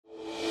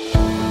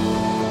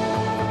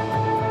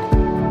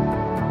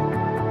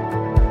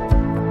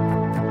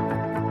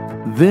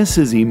This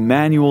is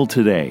Emmanuel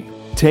Today,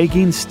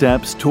 taking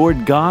steps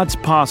toward God's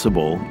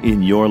possible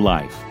in your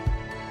life.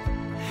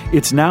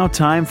 It's now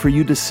time for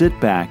you to sit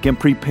back and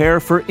prepare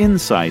for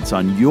insights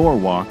on your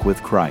walk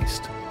with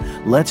Christ.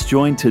 Let's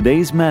join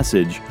today's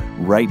message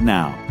right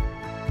now.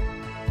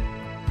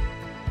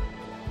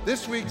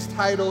 This week's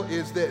title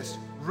is this,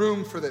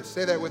 Room for This.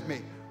 Say that with me.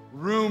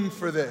 Room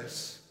for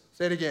this.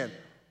 Say it again.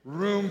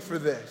 Room for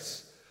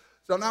this.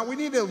 So now we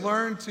need to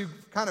learn to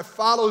kind of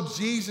follow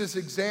Jesus'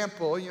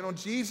 example. You know,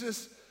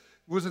 Jesus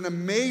was an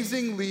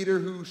amazing leader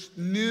who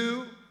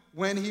knew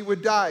when he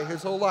would die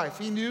his whole life.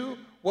 He knew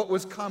what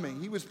was coming.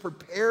 He was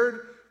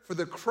prepared for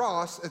the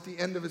cross at the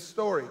end of his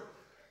story.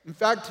 In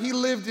fact, he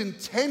lived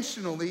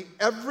intentionally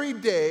every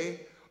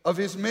day of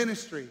his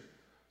ministry.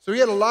 So he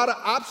had a lot of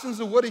options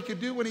of what he could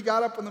do when he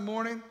got up in the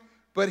morning,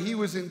 but he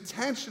was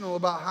intentional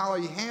about how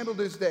he handled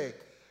his day.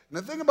 And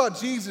the thing about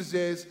Jesus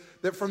is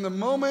that from the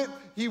moment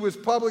he was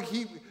public,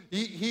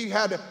 he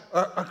had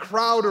a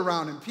crowd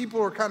around him.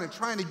 People were kind of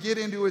trying to get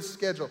into his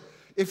schedule.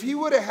 If he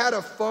would have had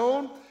a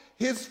phone,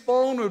 his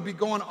phone would be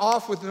going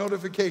off with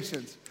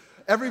notifications.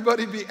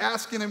 Everybody be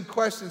asking him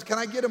questions. Can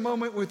I get a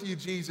moment with you,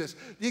 Jesus?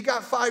 You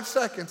got 5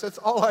 seconds. That's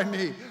all I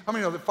need. How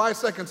many know that 5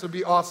 seconds would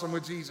be awesome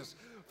with Jesus,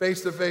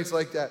 face to face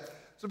like that?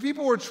 So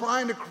people were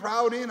trying to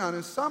crowd in on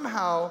him.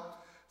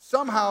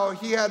 Somehow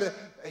he had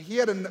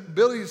an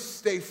ability to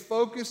stay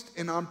focused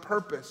and on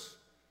purpose.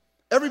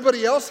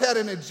 Everybody else had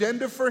an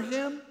agenda for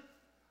him.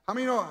 How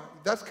many know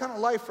that's kind of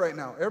life right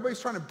now?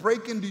 Everybody's trying to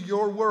break into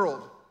your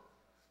world.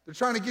 They're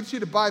trying to get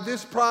you to buy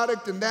this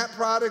product and that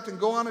product and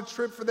go on a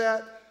trip for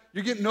that.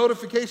 You're getting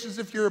notifications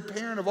if you're a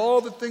parent of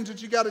all the things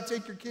that you got to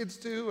take your kids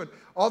to and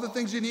all the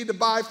things you need to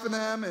buy for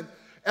them. And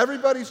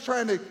everybody's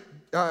trying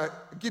to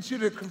get you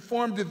to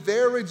conform to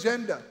their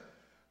agenda.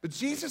 But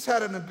Jesus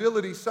had an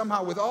ability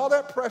somehow with all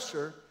that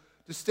pressure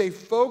to stay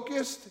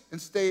focused and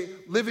stay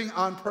living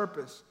on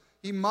purpose.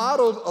 He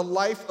modeled a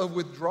life of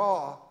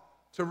withdrawal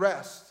to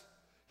rest.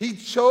 He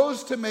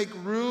chose to make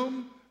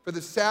room for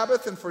the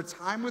Sabbath and for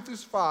time with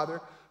his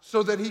Father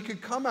so that he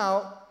could come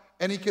out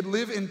and he could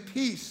live in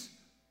peace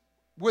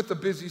with a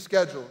busy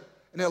schedule.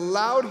 And it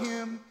allowed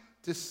him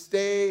to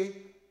stay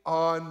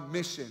on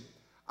mission.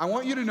 I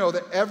want you to know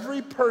that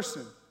every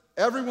person,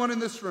 everyone in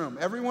this room,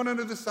 everyone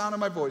under the sound of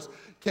my voice,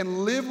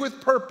 can live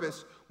with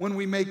purpose when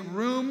we make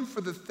room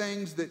for the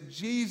things that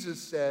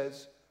Jesus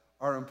says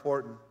are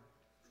important.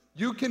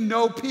 You can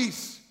know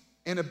peace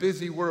in a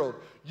busy world.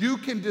 You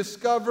can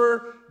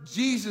discover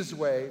Jesus'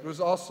 way. It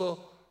was also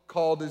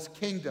called his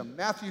kingdom.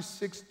 Matthew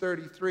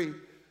 6:33,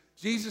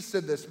 Jesus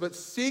said this, "But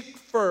seek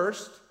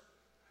first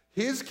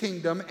his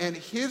kingdom and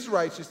his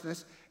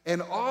righteousness,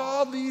 and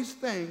all these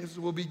things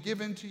will be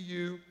given to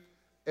you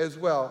as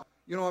well."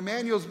 You know,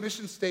 Emmanuel's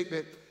mission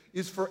statement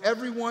is for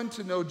everyone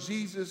to know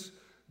Jesus,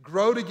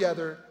 grow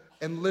together,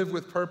 and live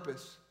with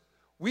purpose.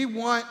 We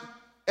want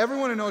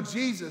everyone to know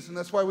Jesus, and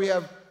that's why we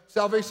have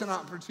salvation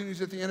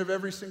opportunities at the end of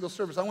every single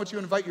service. I want you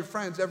to invite your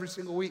friends every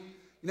single week.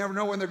 You never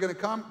know when they're going to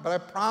come, but I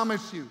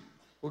promise you,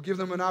 we'll give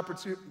them an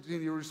opportunity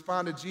to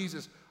respond to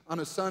Jesus on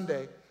a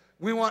Sunday.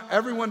 We want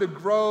everyone to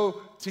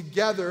grow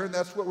together, and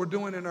that's what we're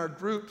doing in our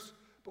groups,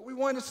 but we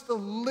want us to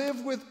live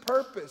with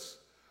purpose.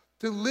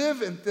 To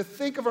live and to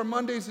think of our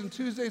Mondays and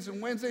Tuesdays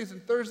and Wednesdays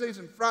and Thursdays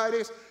and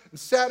Fridays and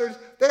Saturdays.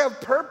 They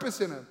have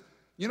purpose in them.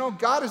 You know,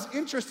 God is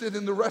interested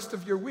in the rest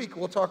of your week.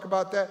 We'll talk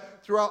about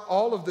that throughout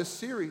all of this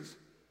series.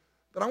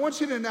 But I want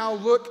you to now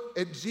look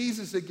at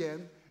Jesus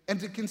again and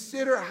to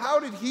consider, how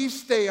did he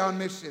stay on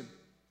mission?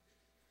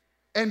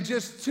 And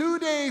just 2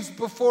 days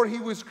before he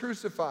was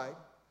crucified,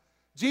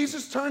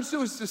 Jesus turns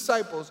to his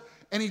disciples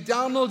and he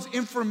downloads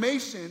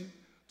information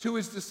to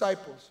his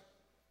disciples.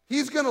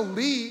 He's going to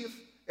leave.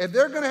 And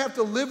they're going to have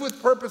to live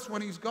with purpose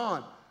when he's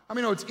gone. I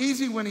mean, it's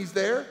easy when he's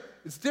there.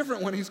 It's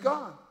different when he's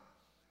gone.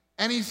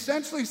 And he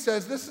essentially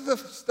says, this is the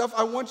stuff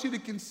I want you to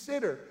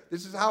consider.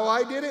 This is how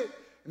I did it,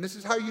 and this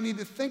is how you need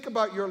to think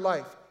about your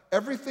life.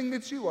 Everything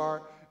that you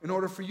are, in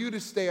order for you to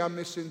stay on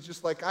mission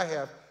just like I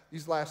have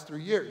these last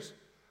 3 years.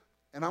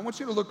 And I want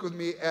you to look with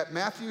me at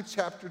Matthew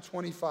chapter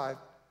 25.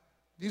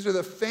 These are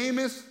the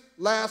famous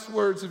last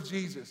words of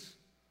Jesus,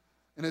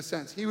 in a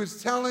sense. He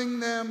was telling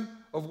them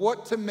of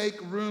what to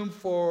make room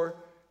for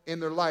in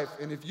their life.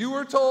 And if you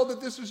were told that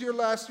this was your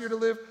last year to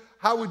live,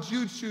 how would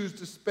you choose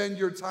to spend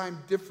your time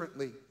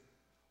differently?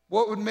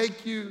 What would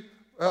make you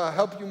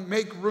help you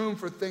make room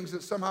for things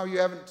that somehow you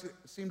haven't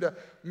seemed to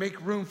make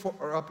room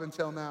for up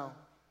until now?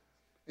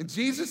 And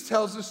Jesus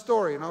tells this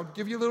story, and I'll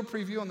give you a little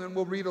preview, and then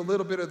we'll read a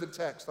little bit of the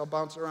text. I'll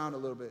bounce around a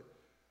little bit.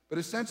 But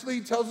essentially,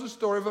 he tells the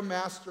story of a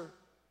master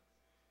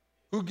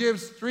who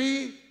gives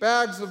 3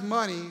 bags of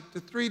money to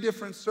 3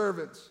 different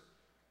servants.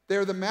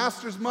 They're the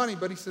master's money,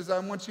 but he says, I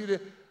want you to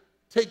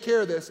take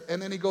care of this,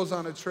 and then he goes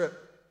on a trip,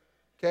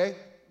 okay?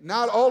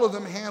 Not all of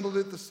them handled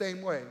it the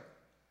same way. It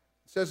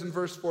says in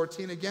verse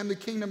 14, again, the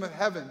kingdom of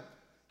heaven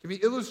can be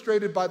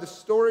illustrated by the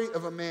story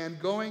of a man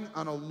going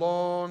on a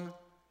long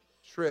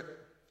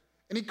trip.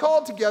 And he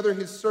called together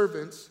his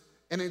servants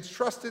and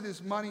entrusted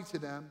his money to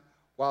them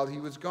while he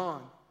was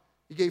gone.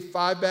 He gave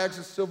 5 bags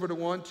of silver to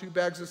one, 2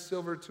 bags of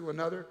silver to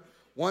another,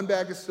 1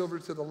 bag of silver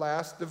to the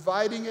last,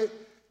 dividing it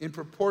in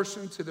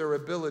proportion to their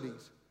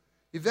abilities.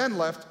 He then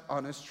left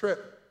on his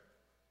trip.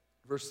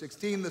 Verse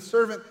 16, the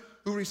servant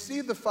who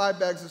received the 5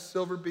 bags of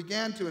silver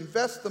began to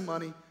invest the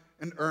money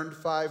and earned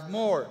 5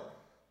 more.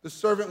 The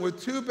servant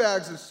with 2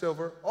 bags of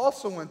silver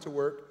also went to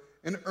work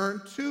and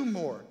earned 2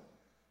 more.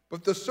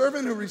 But the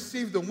servant who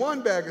received the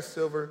 1 bag of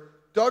silver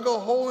dug a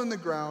hole in the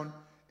ground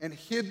and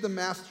hid the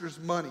master's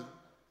money.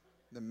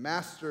 The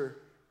master,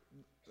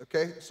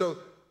 okay? So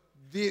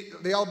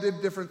they all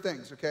did different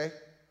things, okay?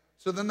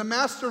 So then the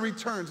master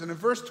returns, and in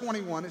verse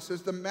 21, it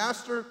says, the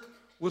master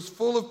was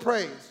full of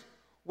praise.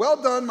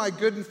 Well done, my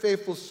good and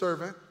faithful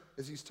servant,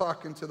 as he's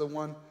talking to the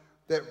one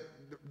that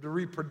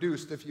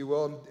reproduced, if you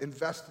will, and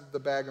invested the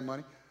bag of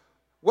money.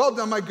 Well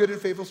done, my good and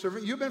faithful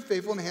servant. You've been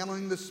faithful in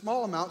handling this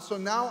small amount, so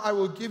now I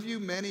will give you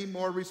many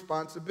more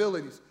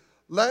responsibilities.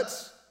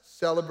 Let's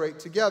celebrate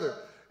together.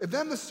 And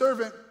then the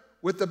servant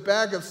with the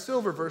bag of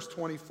silver, verse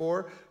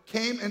 24,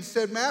 came and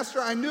said,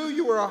 Master, I knew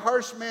you were a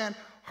harsh man,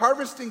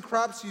 harvesting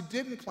crops you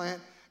didn't plant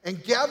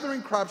and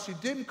gathering crops you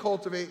didn't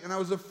cultivate, and I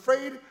was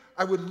afraid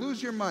I would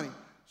lose your money.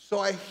 So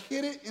I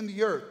hid it in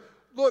the earth.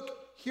 Look,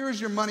 here's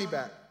your money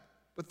back.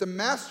 But the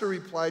master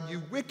replied,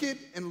 you wicked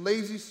and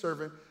lazy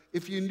servant,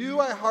 if you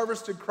knew I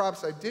harvested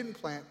crops I didn't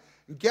plant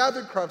and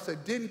gathered crops I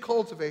didn't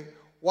cultivate,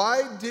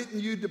 why didn't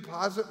you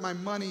deposit my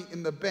money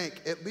in the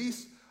bank? At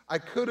least I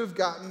could have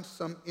gotten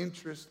some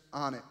interest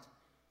on it.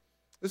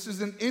 This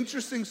is an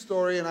interesting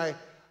story, and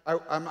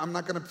I'm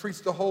not going to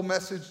preach the whole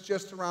message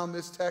just around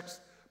this text,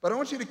 but I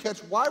want you to catch,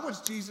 why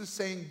was Jesus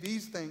saying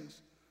these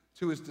things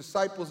to his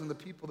disciples and the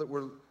people that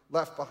were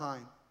left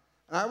behind?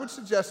 And I would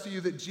suggest to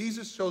you that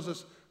Jesus shows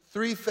us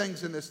 3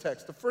 things in this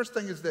text. The first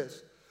thing is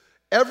this: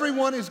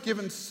 everyone is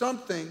given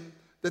something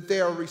that they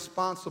are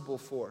responsible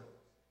for.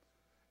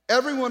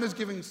 Everyone is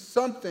given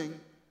something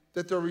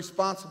that they're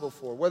responsible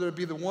for, whether it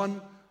be the 1,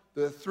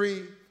 the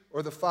 3,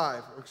 or the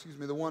 5, or excuse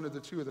me, the 1 or the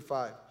 2 or the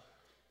 5.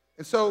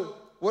 And so,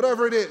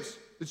 whatever it is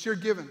that you're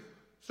given.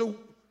 So,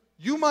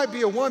 you might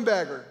be a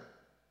 1-bagger.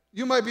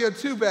 You might be a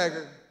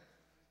 2-bagger.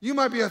 You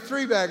might be a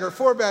 3-bagger,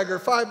 4-bagger,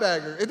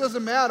 5-bagger. It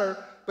doesn't matter,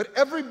 but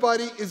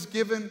everybody is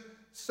given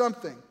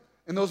something.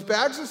 And those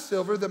bags of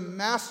silver, the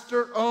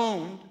master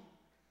owned,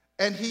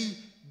 and he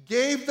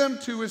gave them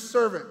to his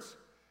servants.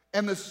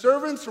 And the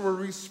servants were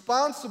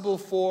responsible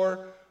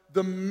for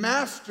the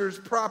master's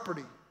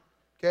property.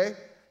 Okay?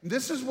 And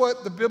this is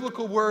what the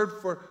biblical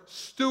word for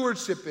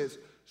stewardship is.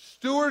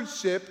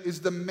 Stewardship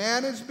is the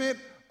management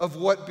of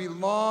what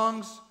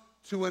belongs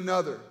to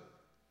another.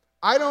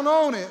 I don't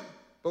own it,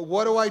 but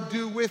what do I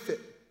do with it?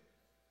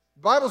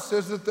 The Bible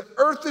says that the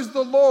earth is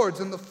the Lord's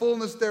and the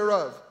fullness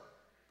thereof.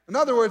 In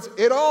other words,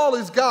 it all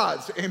is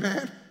God's,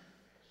 amen?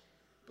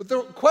 But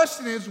the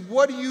question is,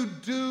 what do you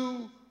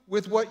do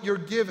with what you're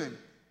given?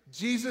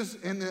 Jesus,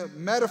 in the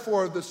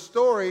metaphor of the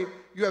story,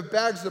 you have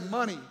bags of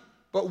money,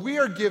 but we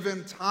are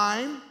given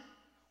time.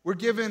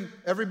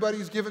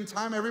 Everybody's given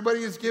time.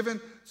 Everybody is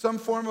given some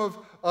form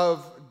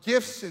of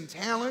gifts and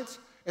talents,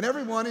 and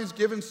everyone is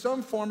given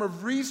some form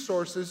of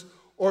resources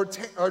or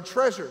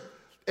treasure.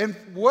 And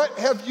what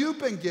have you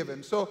been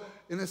given? So,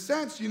 in a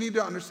sense, you need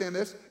to understand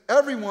this.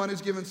 Everyone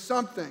is given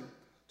something.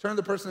 Turn to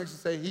the person next to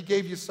say, he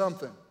gave you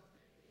something.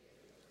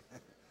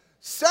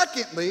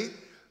 Secondly,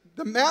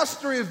 the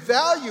master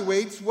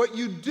evaluates what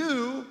you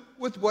do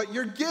with what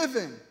you're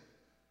given.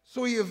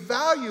 So he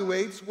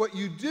evaluates what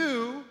you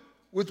do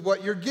with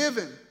what you're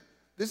given.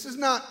 This is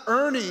not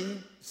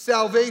earning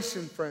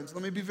salvation, friends.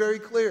 Let me be very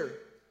clear.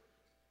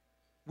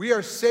 We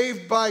are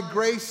saved by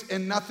grace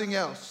and nothing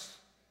else,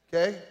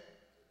 okay?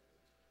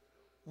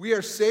 We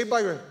are saved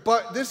by grace,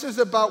 but this is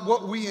about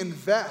what we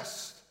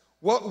invest,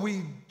 what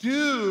we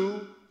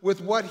do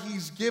with what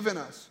he's given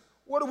us.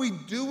 What do we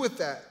do with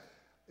that?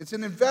 It's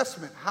an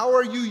investment. How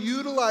are you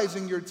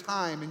utilizing your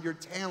time and your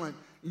talent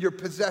and your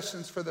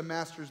possessions for the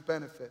master's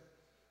benefit?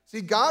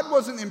 See, God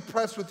wasn't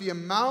impressed with the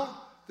amount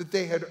that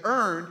they had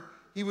earned.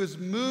 He was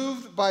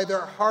moved by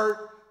their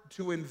heart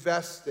to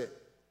invest it.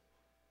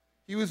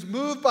 He was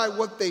moved by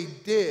what they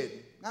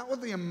did, not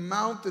with the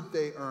amount that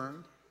they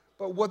earned,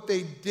 but what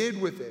they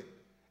did with it.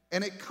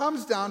 And it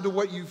comes down to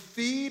what you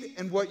feed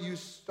and what you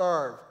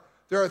starve.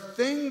 There are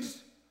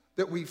things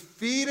that we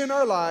feed in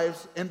our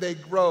lives and they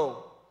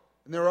grow.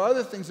 And there are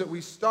other things that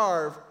we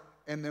starve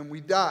and then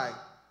we die.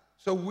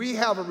 So we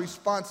have a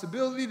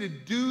responsibility to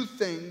do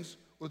things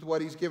with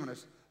what he's given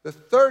us. The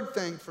third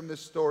thing from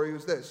this story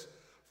is this: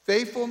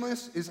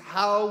 faithfulness is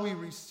how we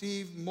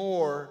receive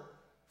more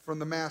from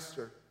the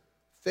master.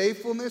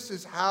 Faithfulness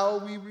is how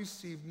we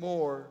receive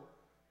more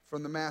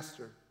from the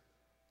master. It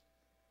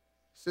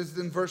says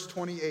in verse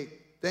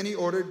 28, then he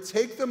ordered,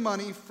 take the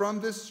money from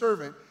this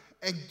servant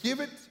and give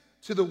it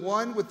to the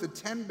one with the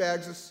 10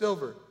 bags of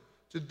silver.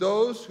 To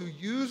those who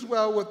use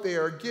well what they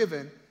are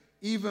given,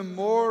 even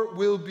more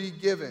will be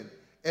given,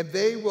 and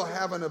they will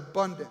have an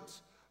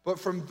abundance. But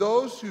from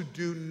those who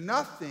do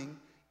nothing,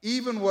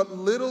 even what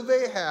little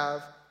they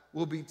have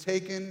will be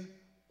taken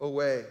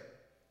away.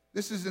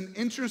 This is an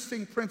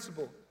interesting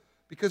principle,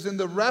 Because in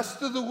the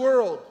rest of the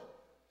world,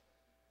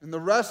 in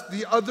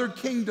the other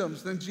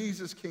kingdoms than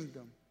Jesus'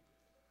 kingdom,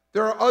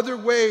 there are other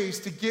ways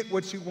to get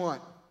what you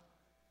want.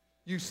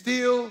 You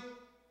steal,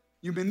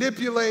 you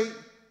manipulate,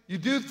 you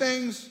do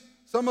things.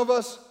 Some of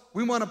us,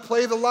 we want to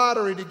play the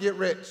lottery to get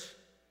rich.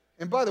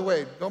 And by the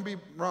way, don't be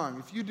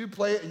wrong. If you do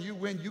play it and you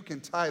win, you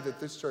can tithe at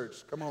this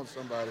church. Come on,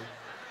 somebody.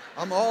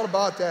 I'm all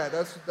about that.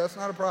 That's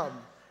not a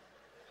problem.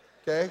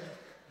 Okay?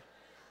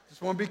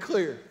 Just want to be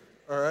clear,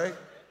 all right?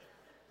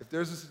 If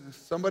there's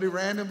somebody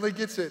randomly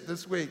gets it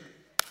this week,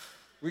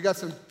 we got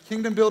some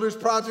Kingdom Builders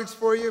projects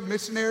for you,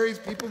 missionaries,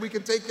 people we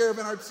can take care of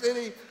in our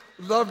city.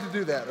 We'd love to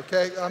do that,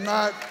 okay? I'm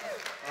not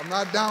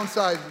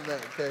downsizing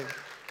that, okay?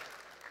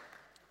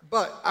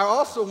 But I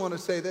also want to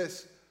say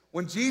this.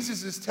 When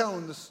Jesus is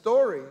telling the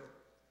story,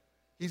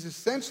 he's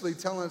essentially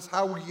telling us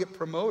how we get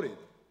promoted,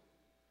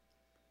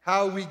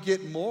 how we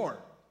get more.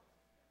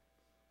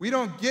 We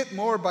don't get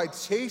more by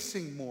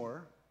chasing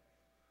more.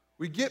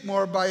 We get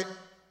more by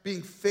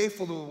being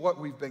faithful to what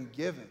we've been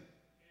given,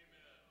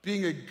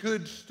 being a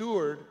good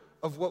steward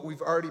of what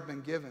we've already been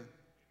given.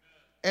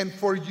 And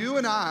for you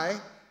and I,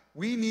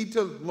 we need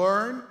to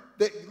learn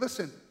that,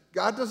 listen,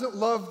 God doesn't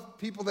love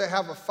people that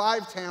have a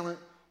 5 talent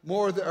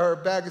or a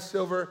bag of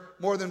silver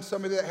more than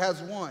somebody that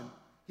has 1.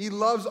 He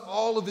loves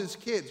all of his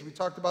kids. We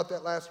talked about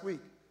that last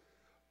week.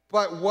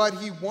 But what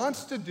he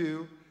wants to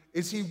do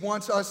is he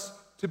wants us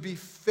to be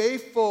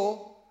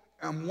faithful.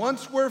 And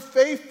once we're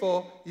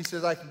faithful, he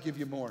says, I can give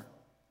you more.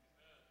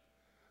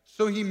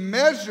 So he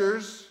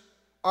measures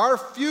our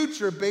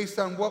future based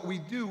on what we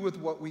do with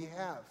what we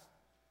have.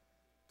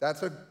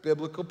 That's a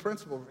biblical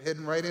principle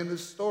hidden right in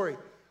this story.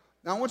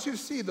 Now I want you to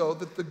see, though,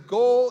 that the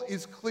goal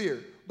is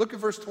clear. Look at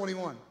verse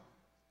 21. It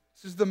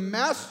says, the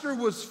master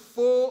was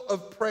full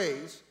of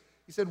praise.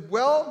 He said,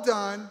 well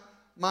done,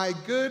 my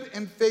good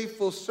and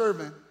faithful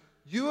servant.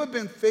 You have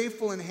been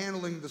faithful in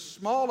handling the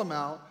small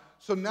amount,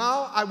 so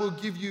now I will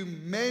give you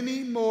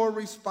many more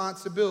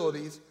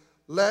responsibilities.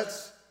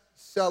 Let's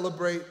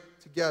celebrate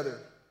together.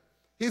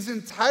 His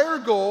entire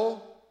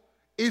goal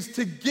is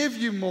to give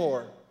you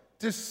more,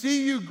 to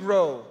see you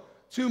grow,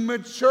 to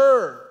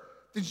mature.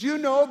 Did you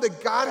know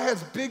that God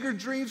has bigger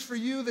dreams for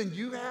you than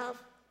you have?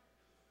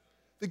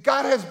 That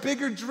God has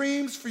bigger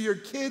dreams for your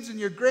kids and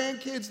your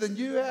grandkids than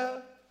you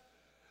have?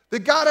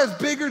 That God has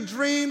bigger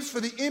dreams for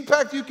the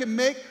impact you can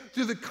make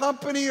through the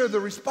company or the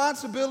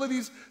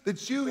responsibilities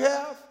that you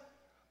have?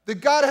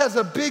 That God has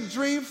a big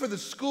dream for the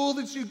school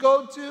that you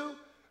go to,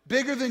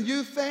 bigger than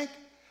you think,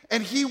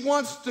 and he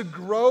wants to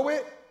grow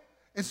it?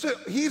 And so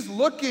he's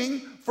looking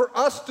for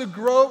us to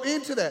grow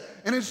into that.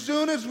 And as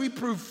soon as we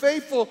prove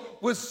faithful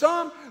with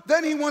some,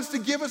 then he wants to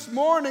give us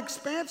more in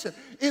expansion.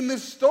 In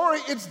this story,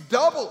 it's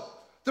double.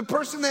 The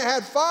person that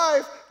had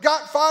 5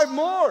 got 5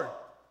 more.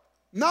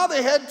 Now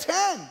they had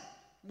 10.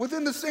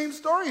 Within the same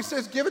story, he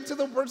says, give it to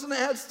the person that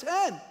has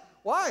 10.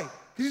 Why?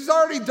 Because he's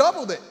already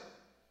doubled it.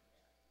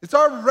 It's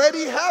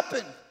already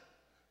happened.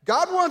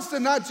 God wants to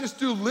not just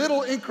do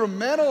little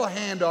incremental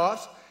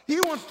handoffs. He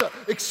wants to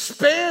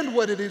expand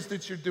what it is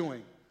that you're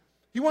doing.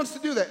 He wants to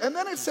do that. And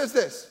then it says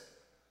this,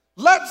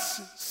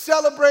 let's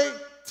celebrate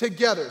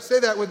together. Say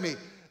that with me.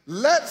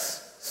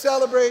 Let's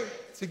celebrate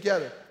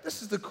together.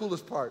 This is the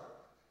coolest part.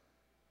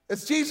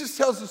 As Jesus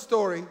tells the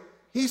story,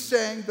 he's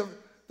saying,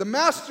 the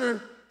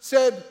master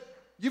said,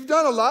 you've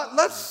done a lot.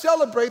 Let's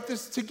celebrate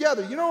this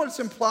together. You know what it's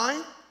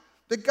implying?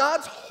 That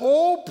God's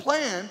whole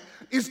plan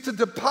is to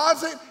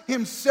deposit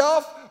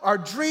himself, our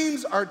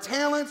dreams, our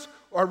talents,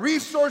 our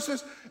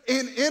resources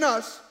in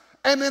us.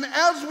 And then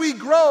as we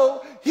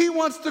grow, he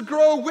wants to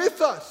grow with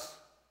us.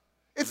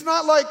 It's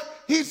not like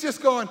he's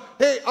just going,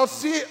 hey, I'll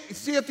see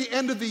at the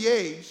end of the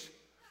age.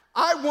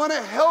 I want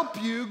to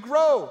help you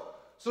grow.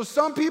 So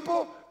some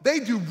people, they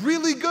do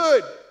really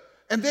good.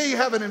 And they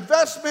have an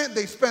investment.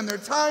 They spend their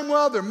time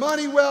well, their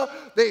money well.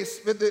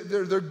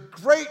 They're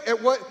great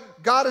at what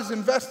God has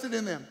invested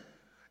in them.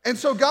 And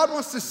so God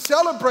wants to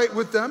celebrate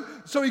with them.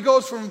 So he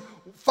goes from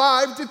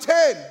 5 to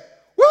 10.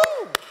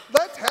 Woo!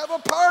 Let's have a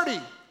party,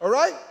 all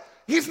right?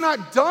 He's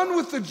not done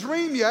with the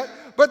dream yet,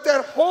 but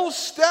that whole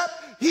step,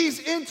 he's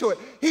into it.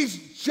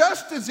 He's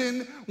just as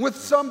in with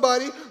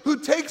somebody who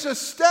takes a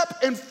step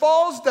and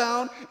falls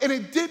down and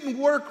it didn't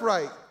work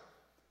right.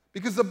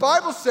 Because the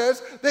Bible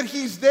says that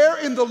he's there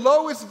in the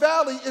lowest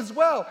valley as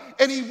well,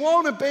 and he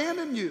won't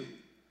abandon you.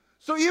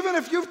 So even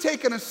if you've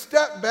taken a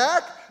step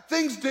back,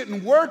 things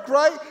didn't work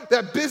right,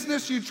 that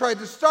business you tried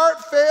to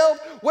start failed,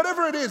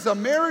 whatever it is, a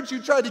marriage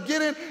you tried to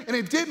get in and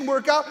it didn't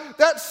work out,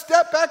 that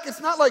step back, it's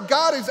not like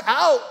God is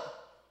out.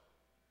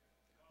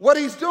 What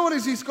he's doing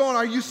is he's going,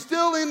 are you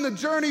still in the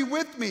journey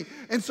with me?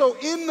 And so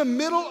in the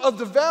middle of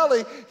the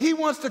valley, he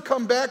wants to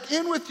come back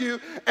in with you.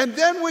 And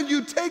then when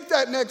you take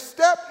that next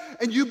step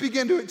and you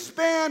begin to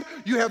expand,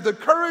 you have the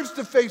courage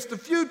to face the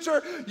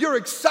future, you're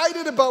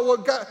excited about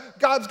what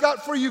God's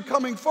got for you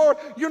coming forward.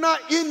 You're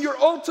not in your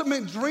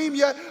ultimate dream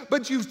yet,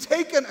 but you've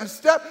taken a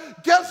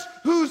step. Guess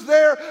who's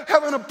there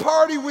having a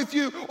party with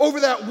you over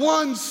that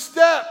one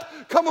step?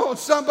 Come on,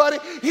 somebody.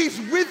 He's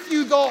with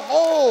you the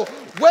whole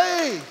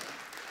way.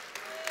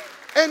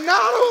 And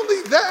not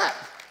only that,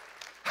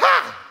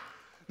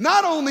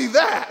 not only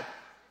that,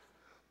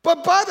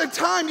 but by the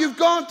time you've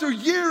gone through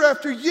year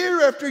after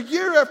year after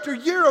year after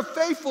year of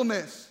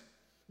faithfulness,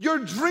 your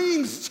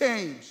dreams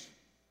change.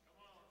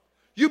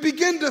 You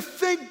begin to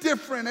think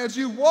different as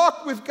you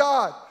walk with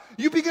God.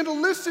 You begin to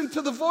listen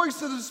to the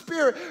voice of the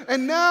Spirit.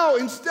 And now,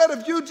 instead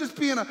of you just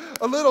being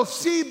a little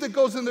seed that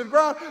goes into the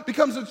ground,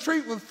 becomes a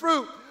tree with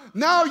fruit.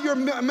 Now you're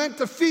meant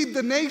to feed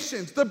the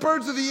nations. The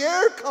birds of the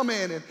air come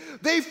in and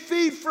they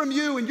feed from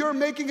you, and you're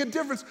making a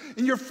difference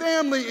in your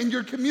family, in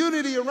your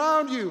community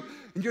around you,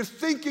 and you're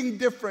thinking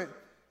different.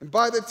 And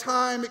by the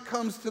time it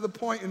comes to the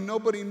point, and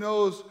nobody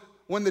knows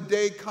when the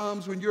day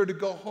comes when you're to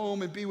go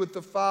home and be with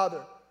the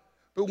Father.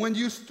 But when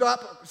you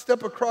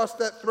step across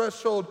that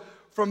threshold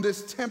from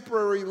this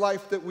temporary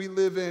life that we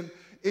live in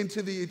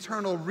into the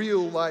eternal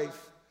real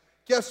life,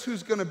 guess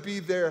who's going to be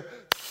there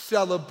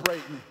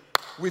celebrating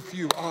with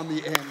you on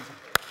the end?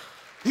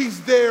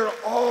 He's there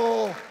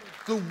all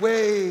the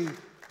way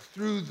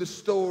through the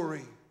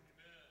story.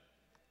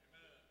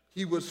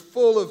 He was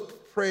full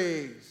of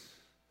praise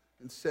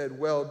and said,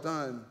 "Well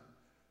done,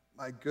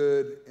 my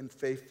good and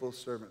faithful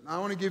servant." Now I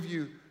want to give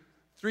you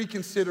 3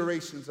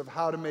 considerations of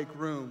how to make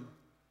room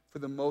for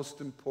the most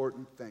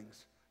important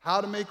things. How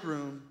to make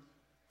room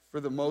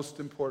for the most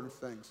important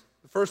things.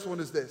 The first one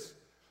is this: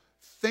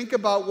 think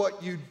about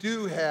what you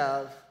do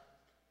have,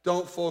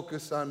 don't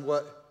focus on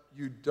what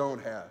you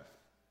don't have.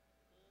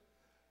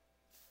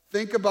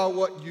 Think about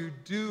what you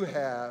do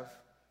have,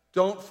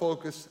 don't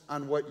focus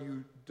on what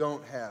you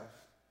don't have.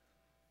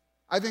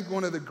 I think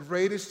one of the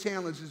greatest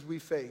challenges we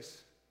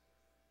face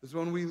is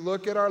when we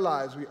look at our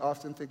lives, we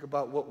often think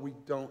about what we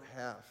don't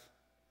have.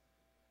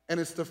 And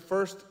it's the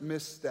first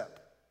misstep.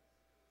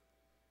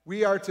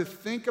 We are to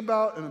think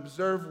about and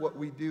observe what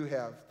we do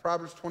have.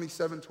 Proverbs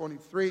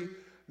 27:23,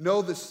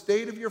 know the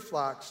state of your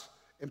flocks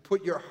and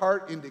put your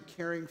heart into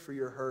caring for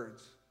your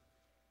herds.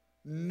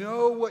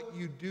 Know what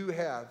you do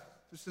have.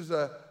 This is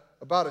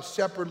about a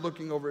shepherd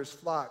looking over his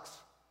flocks,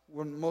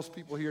 when most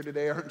people here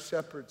today aren't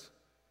shepherds.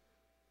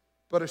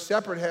 But a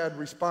shepherd had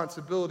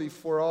responsibility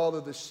for all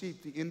of the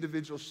sheep, the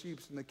individual sheep,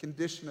 and the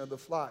condition of the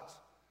flocks.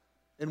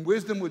 And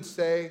wisdom would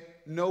say,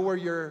 know where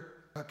your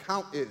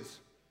account is.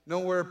 Know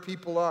where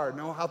people are.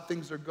 Know how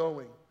things are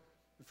going.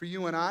 And for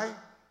you and I,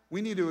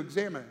 we need to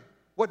examine,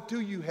 what do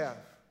you have?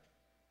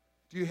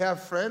 Do you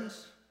have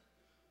friends?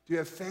 Do you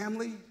have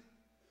family?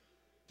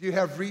 Do you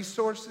have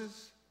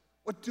resources?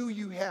 What do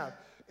you have?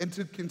 And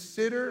to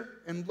consider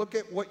and look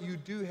at what you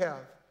do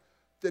have.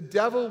 The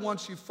devil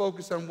wants you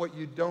focused on what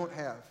you don't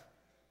have.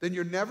 Then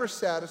you're never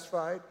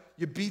satisfied.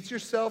 You beat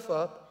yourself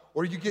up,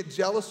 or you get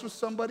jealous with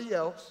somebody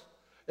else,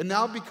 and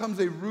now it becomes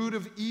a root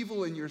of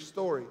evil in your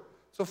story.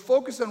 So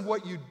focus on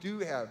what you do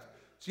have.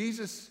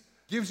 Jesus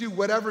gives you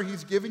whatever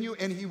he's given you,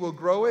 and he will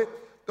grow it.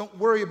 Don't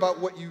worry about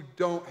what you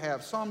don't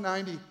have. Psalm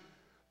 90,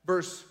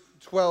 verse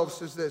 12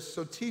 says this: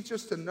 so teach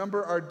us to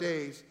number our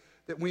days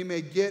that we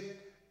may get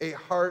a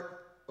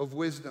heart of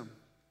wisdom.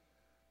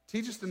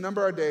 Teach us to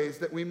number our days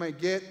that we may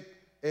get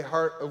a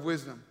heart of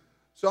wisdom.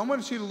 So I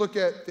want you to look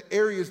at the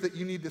areas that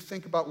you need to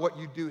think about what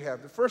you do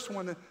have. The first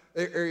one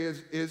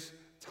is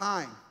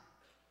time.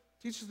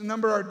 Teach us to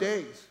number our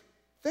days.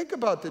 Think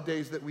about the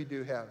days that we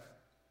do have.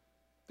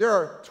 There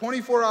are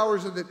 24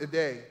 hours in a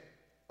day,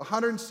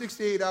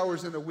 168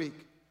 hours in a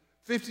week,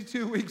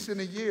 52 weeks in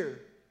a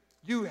year.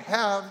 You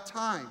have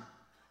time.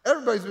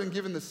 Everybody's been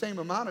given the same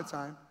amount of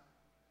time,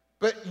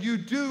 but you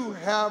do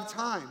have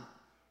time.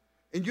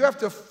 And you have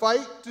to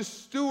fight to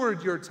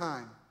steward your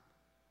time.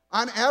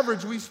 On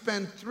average, we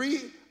spend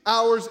 3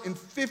 hours and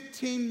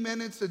 15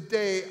 minutes a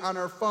day on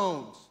our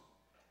phones.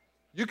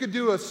 You could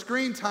do a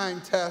screen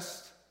time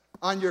test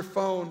on your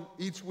phone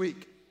each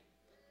week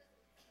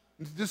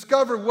and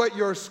discover what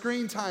your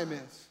screen time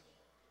is.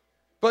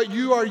 But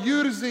you are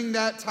using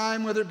that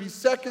time, whether it be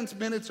seconds,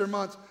 minutes, or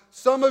months.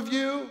 Some of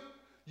you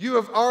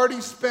have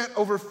already spent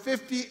over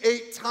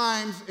 58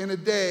 times in a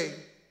day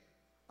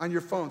on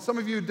your phone. Some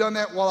of you have done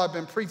that while I've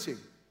been preaching.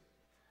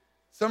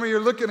 Some of you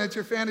are looking at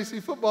your fantasy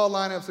football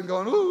lineups and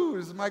going, ooh,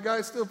 is my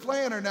guy still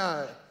playing or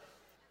not?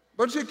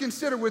 But you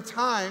consider with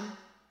time,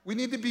 we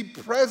need to be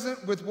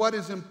present with what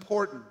is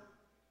important.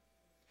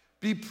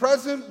 Be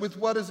present with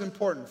what is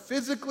important,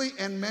 physically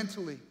and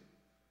mentally.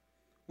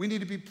 We need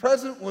to be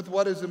present with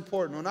what is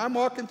important. When I'm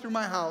walking through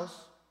my house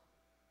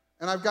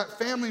and I've got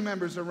family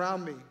members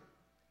around me,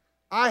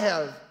 I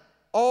have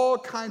all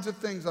kinds of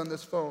things on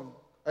this phone.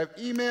 I have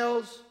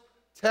emails,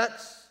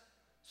 texts,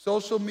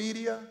 social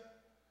media,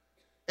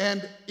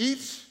 and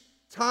each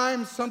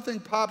time something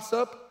pops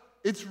up,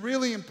 it's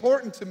really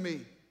important to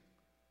me.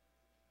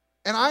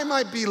 And I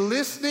might be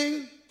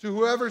listening to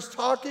whoever's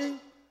talking,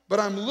 but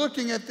I'm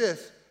looking at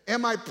this.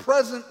 Am I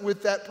present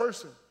with that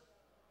person?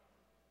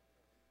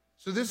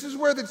 So this is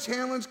where the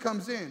challenge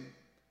comes in.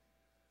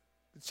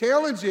 The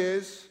challenge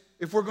is,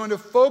 if we're going to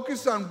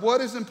focus on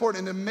what is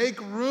important and to make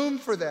room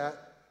for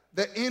that,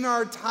 that in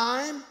our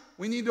time,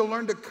 we need to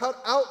learn to cut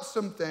out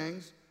some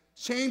things,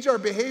 change our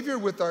behavior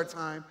with our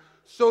time,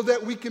 so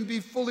that we can be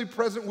fully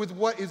present with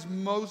what is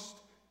most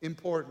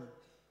important.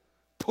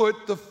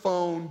 Put the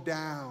phone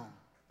down.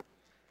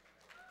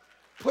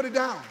 Put it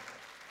down.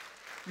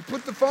 You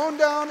put the phone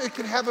down, it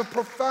can have a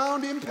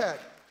profound impact.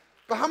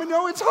 But how many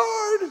know it's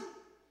hard?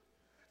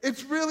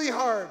 It's really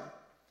hard.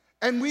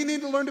 And we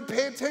need to learn to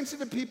pay attention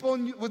to people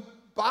with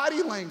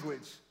body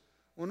language.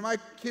 When my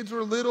kids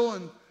were little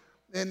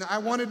and I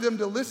wanted them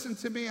to listen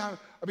to me, I'd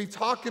be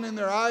talking in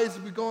their eyes,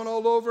 I'd be going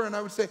all over, and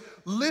I would say,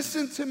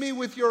 listen to me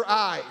with your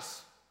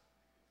eyes.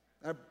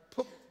 I'd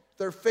put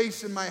their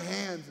face in my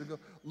hands and go,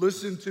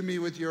 listen to me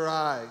with your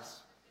eyes.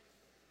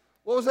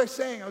 What was I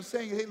saying? I was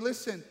saying, hey,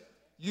 listen,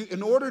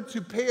 in order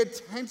to pay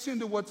attention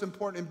to what's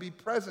important and be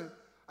present,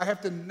 I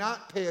have to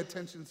not pay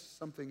attention to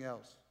something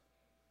else.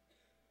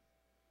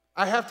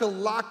 I have to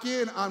lock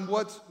in on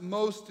what's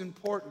most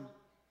important.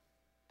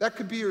 That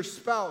could be your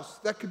spouse.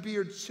 That could be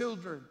your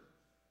children.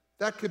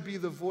 That could be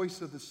the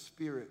voice of the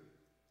Spirit.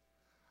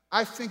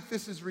 I think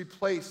this has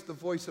replaced the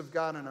voice of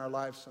God in our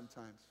lives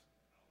sometimes.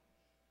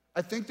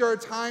 I think there are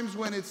times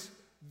when it's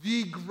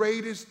the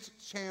greatest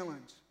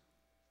challenge.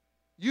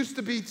 Used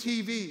to be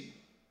TV.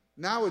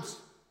 Now it's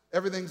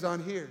everything's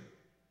on here.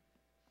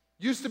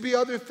 Used to be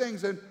other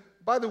things. And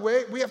by the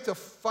way, we have to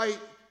fight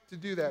to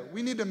do that.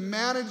 We need to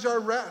manage our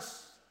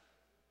rest.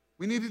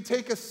 We need to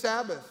take a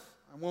Sabbath.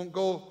 I won't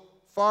go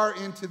far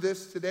into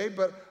this today,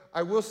 but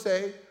I will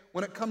say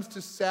when it comes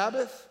to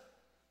Sabbath,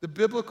 the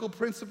biblical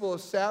principle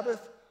of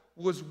Sabbath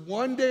was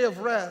 1 day of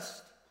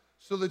rest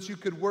so that you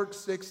could work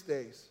 6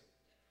 days.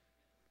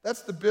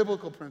 That's the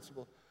biblical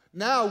principle.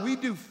 Now we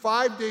do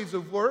 5 days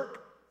of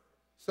work,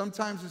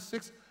 sometimes it's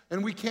 6,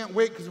 and we can't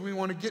wait because we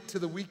want to get to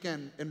the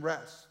weekend and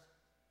rest.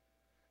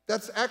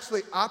 That's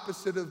actually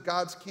opposite of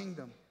God's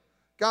kingdom.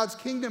 God's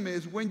kingdom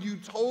is when you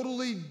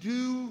totally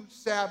do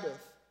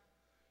Sabbath,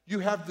 you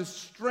have the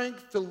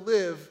strength to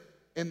live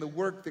in the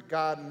work that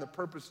God and the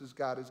purposes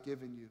God has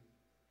given you.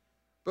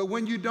 But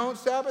when you don't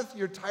Sabbath,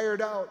 you're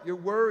tired out, you're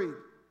worried,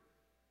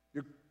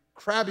 you're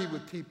crabby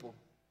with people,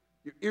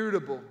 you're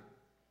irritable.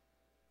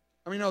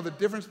 I mean, the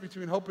difference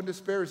between hope and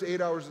despair is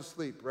 8 hours of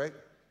sleep, right?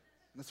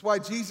 And that's why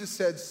Jesus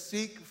said,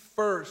 seek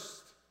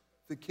first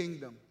the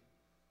kingdom.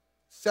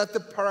 Set the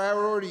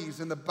priorities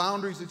and the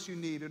boundaries that you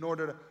need in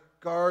order to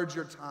guard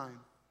your time.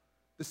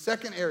 The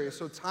second area,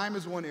 so time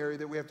is one area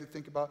that we have to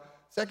think about.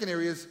 Second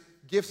area is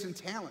gifts and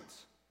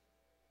talents.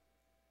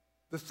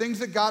 The things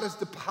that God has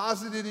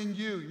deposited in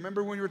you.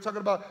 Remember when you were talking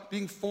about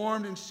being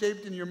formed and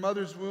shaped in your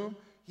mother's womb?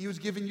 He was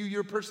giving you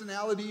your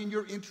personality and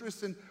your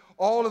interests and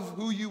all of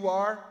who you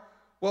are.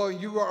 Well,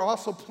 you are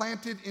also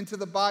planted into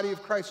the body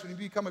of Christ. When you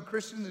become a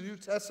Christian, the New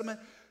Testament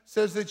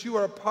says that you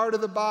are a part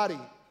of the body.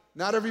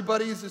 Not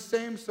everybody is the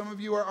same. Some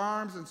of you are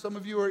arms and some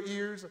of you are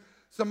ears.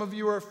 Some of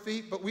you are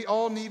feet, but we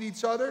all need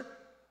each other.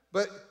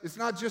 But it's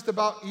not just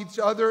about each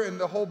other and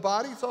the whole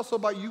body. It's also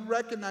about you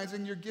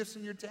recognizing your gifts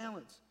and your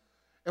talents.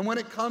 And when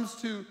it comes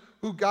to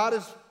who God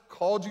has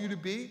called you to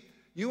be,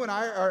 you and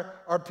I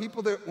are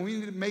people that we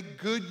need to make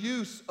good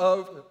use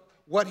of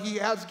what He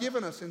has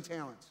given us in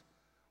talents.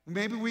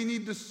 Maybe we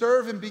need to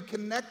serve and be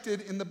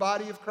connected in the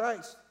body of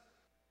Christ.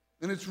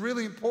 And it's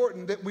really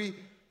important that we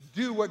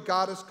do what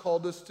God has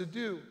called us to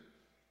do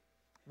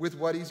with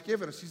what He's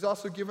given us. He's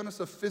also given us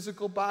a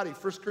physical body.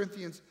 1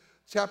 Corinthians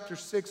chapter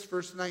 6,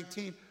 verse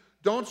 19.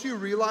 Don't you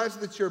realize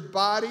that your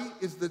body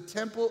is the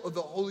temple of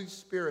the Holy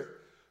Spirit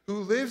who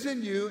lives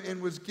in you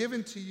and was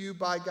given to you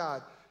by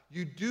God?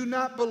 You do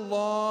not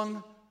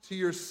belong to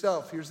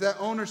yourself. Here's that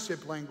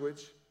ownership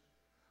language.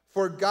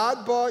 For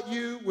God bought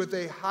you with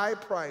a high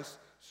price,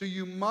 so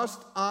you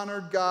must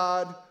honor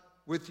God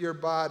with your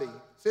body.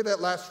 Say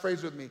that last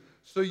phrase with me.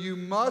 So you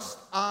must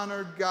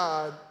honor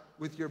God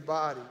with your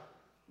body.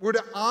 We're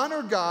to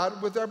honor God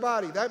with our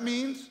body. That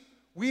means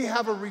we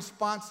have a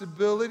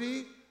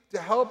responsibility to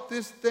help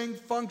this thing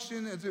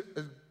function as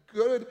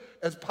good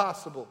as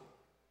possible.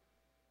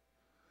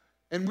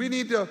 And we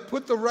need to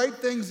put the right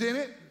things in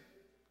it.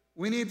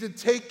 We need to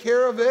take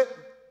care of it.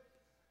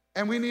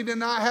 And we need to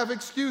not have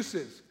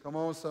excuses. Come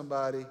on,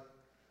 somebody.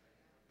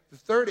 The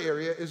third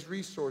area is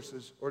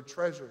resources or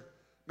treasure.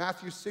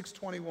 Matthew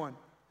 6:21.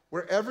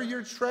 Wherever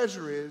your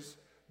treasure is,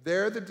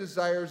 there the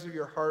desires of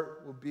your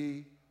heart will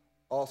be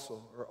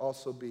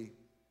also be.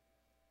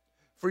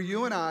 For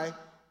you and I,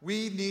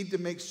 we need to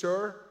make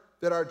sure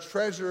that our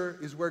treasure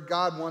is where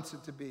God wants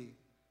it to be.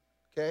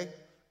 Okay?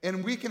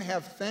 And we can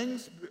have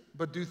things,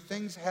 but do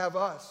things have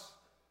us?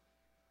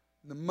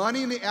 The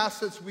money and the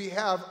assets we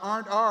have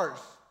aren't ours.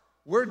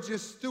 We're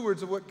just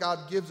stewards of what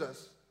God gives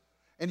us.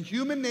 And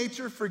human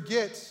nature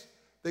forgets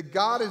that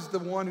God is the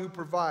one who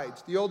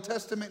provides. The Old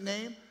Testament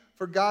name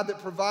for God that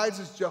provides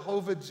is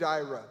Jehovah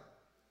Jireh.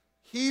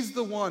 He's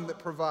the one that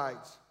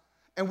provides.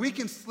 And we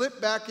can slip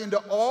back into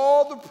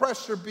all the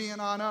pressure being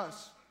on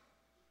us.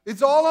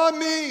 It's all on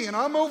me, and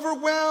I'm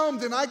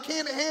overwhelmed, and I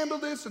can't handle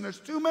this, and there's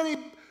too many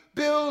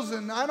bills,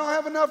 and I don't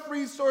have enough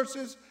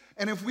resources.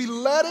 And if we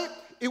let it,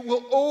 it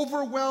will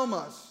overwhelm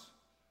us.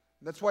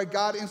 And that's why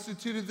God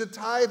instituted the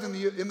tithe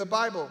in the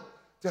Bible,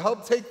 to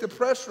help take the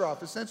pressure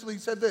off. Essentially, He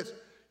said this: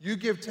 you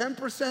give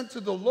 10%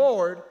 to the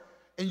Lord,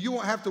 and you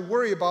won't have to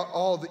worry about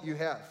all that you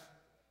have.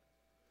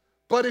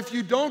 But if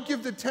you don't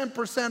give the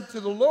 10%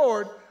 to the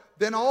Lord,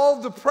 then all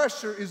the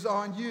pressure is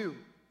on you.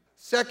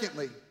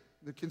 Secondly,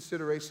 the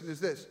consideration is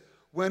this.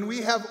 When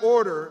we have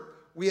order,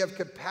 we have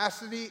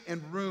capacity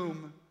and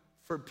room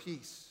for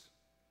peace.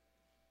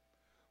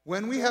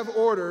 When we have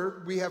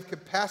order, we have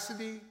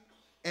capacity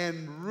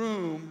and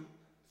room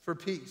for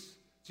peace.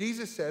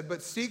 Jesus said,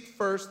 but seek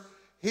first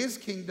his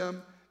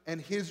kingdom and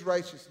his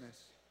righteousness.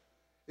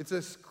 It's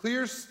a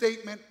clear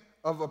statement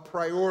of a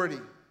priority.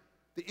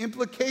 The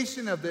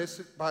implication of this,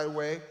 by the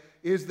way,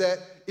 is that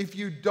if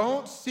you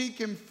don't seek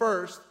him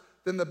first,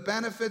 then the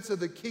benefits of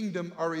the kingdom are